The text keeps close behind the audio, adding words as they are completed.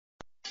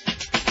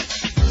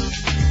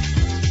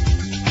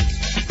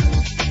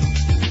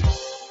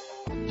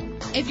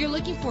If you're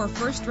looking for a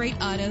first-rate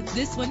auto,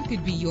 this one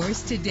could be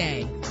yours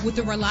today. With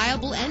a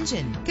reliable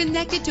engine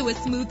connected to a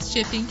smooth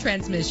shifting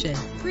transmission,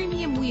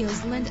 premium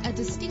wheels lend a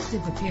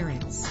distinctive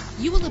appearance.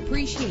 You will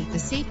appreciate the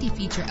safety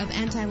feature of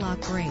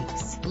anti-lock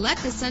brakes. Let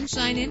the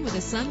sunshine in with a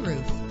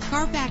sunroof.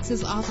 Carfax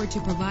is offered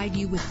to provide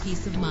you with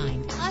peace of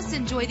mind. Plus,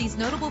 enjoy these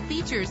notable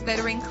features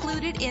that are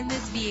included in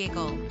this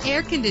vehicle: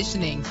 air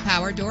conditioning,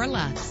 power door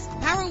locks,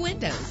 power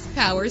windows,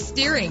 power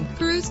steering,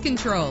 cruise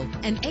control,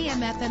 an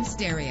AM/FM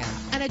stereo,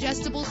 an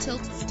adjustable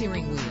tilt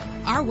steering wheel.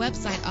 Our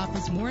website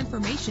offers more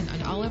information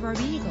on all of our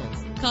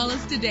vehicles. Call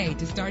us today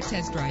to start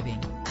test driving.